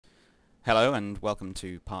Hello and welcome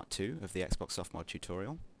to part 2 of the Xbox Softmod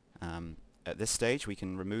tutorial. At this stage we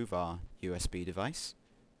can remove our USB device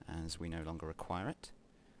as we no longer require it,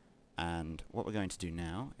 and what we're going to do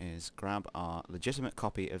now is grab our legitimate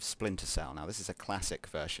copy of Splinter Cell. Now this is a classic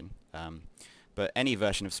version, but any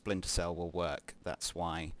version of Splinter Cell will work. That's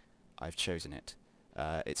why I've chosen it.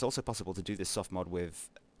 It's also possible to do this softmod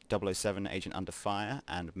with 007 Agent Under Fire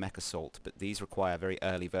and Mech Assault, but these require very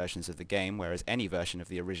early versions of the game, whereas any version of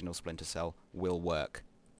the original Splinter Cell will work.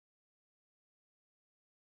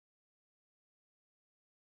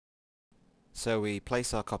 So we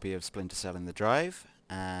place our copy of Splinter Cell in the drive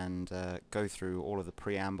and go through all of the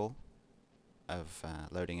preamble of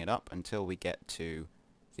loading it up until we get to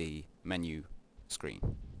the menu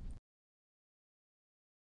screen.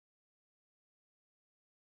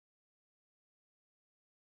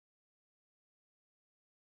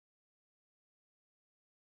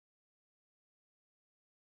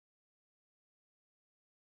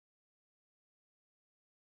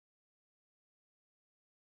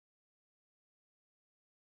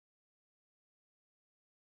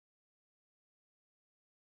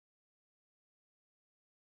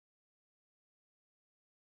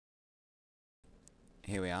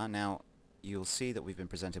 Here we are. Now you'll see that we've been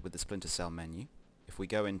presented with the Splinter Cell menu. If we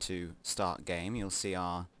go into Start Game, you'll see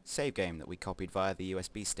our save game that we copied via the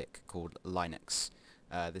USB stick called Linux.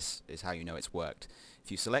 This is how you know it's worked.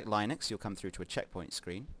 If you select Linux, you'll come through to a checkpoint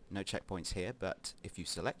screen. No checkpoints here, but if you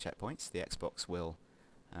select checkpoints, the Xbox will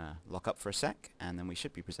lock up for a sec, and then we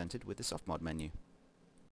should be presented with the softmod menu.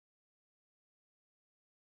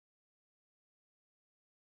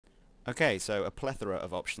 Okay, so a plethora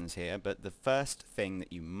of options here, but the first thing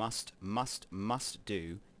that you must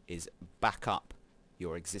do is back up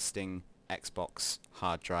your existing Xbox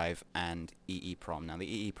hard drive and EEPROM. Now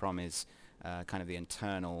the EEPROM is kind of the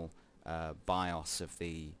internal BIOS of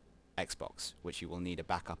the Xbox, which you will need a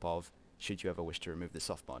backup of should you ever wish to remove the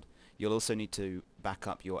softmod. You'll also need to back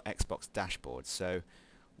up your Xbox dashboard, so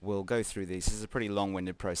we'll go through these. This is a pretty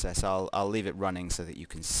long-winded process. I'll leave it running so that you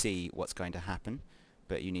can see what's going to happen,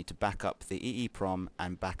 but you need to back up the EEPROM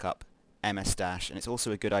and back up MS-Dash, and it's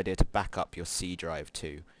also a good idea to back up your C drive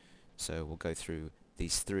too. So we'll go through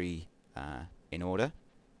these three in order,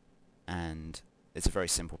 and it's a very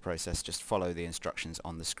simple process. Just follow the instructions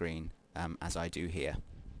on the screen as I do here.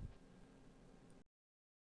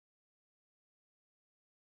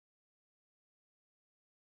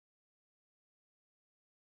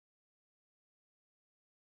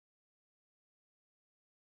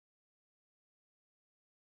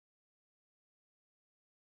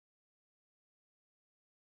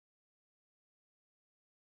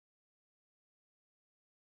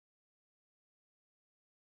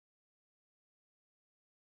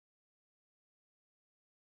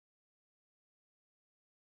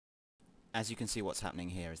 As you can see, what's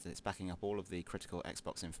happening here is that it's backing up all of the critical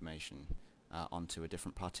Xbox information onto a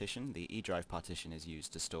different partition. The E drive partition is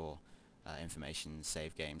used to store information,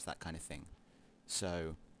 save games, that kind of thing.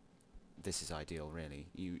 So this is ideal, really.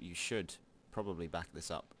 You should probably back this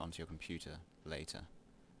up onto your computer later,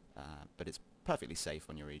 but it's perfectly safe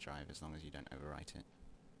on your E drive as long as you don't overwrite it.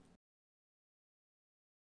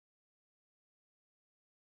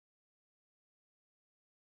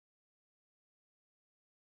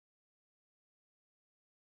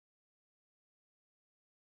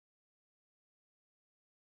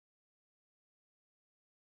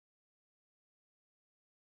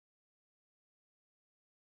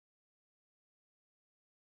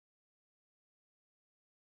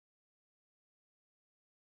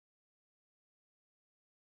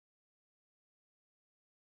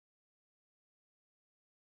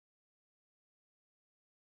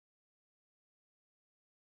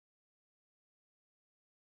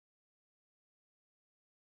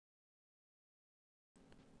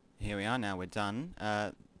 Here we are, now we're done.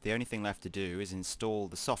 The only thing left to do is install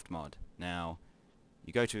the softmod. Now,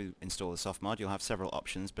 you go to install the softmod, you'll have several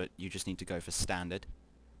options, but you just need to go for standard,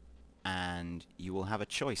 and you will have a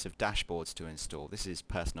choice of dashboards to install. This is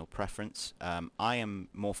personal preference. I am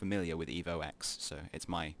more familiar with Evo X, so it's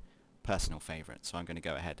my personal favorite, so I'm going to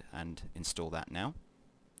go ahead and install that now.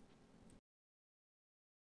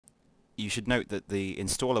 You should note that the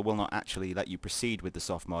installer will not actually let you proceed with the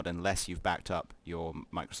softmod unless you've backed up your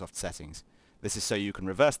Microsoft settings. This is so you can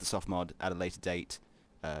reverse the softmod at a later date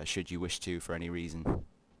should you wish to for any reason.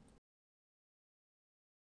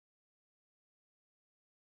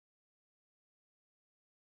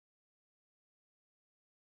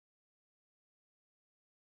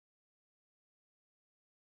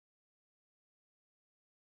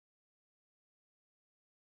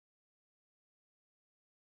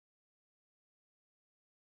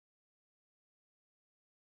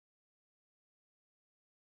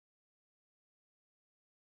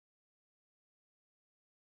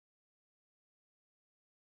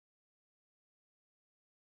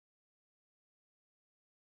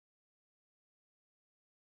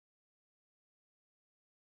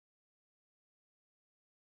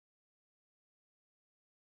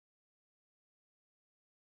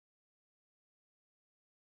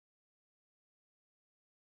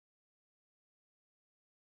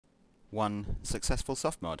 one successful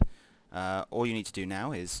softmod. All you need to do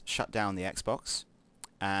now is shut down the Xbox,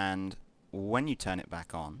 and when you turn it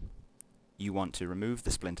back on, you want to remove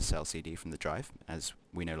the Splinter Cell CD from the drive, as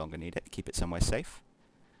we no longer need it. Keep it somewhere safe.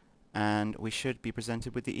 And we should be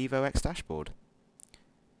presented with the Evo X dashboard.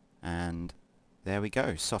 And there we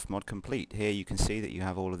go, softmod complete. Here you can see that you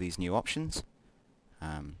have all of these new options,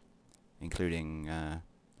 including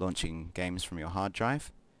launching games from your hard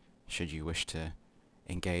drive, should you wish to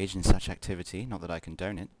engage in such activity, not that I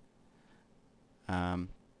condone it. And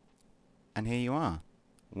here you are,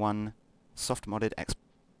 one soft-modded Xbox.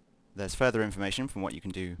 There's further information from what you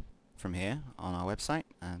can do from here on our website,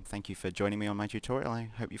 and thank you for joining me on my tutorial. I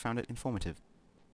hope you found it informative.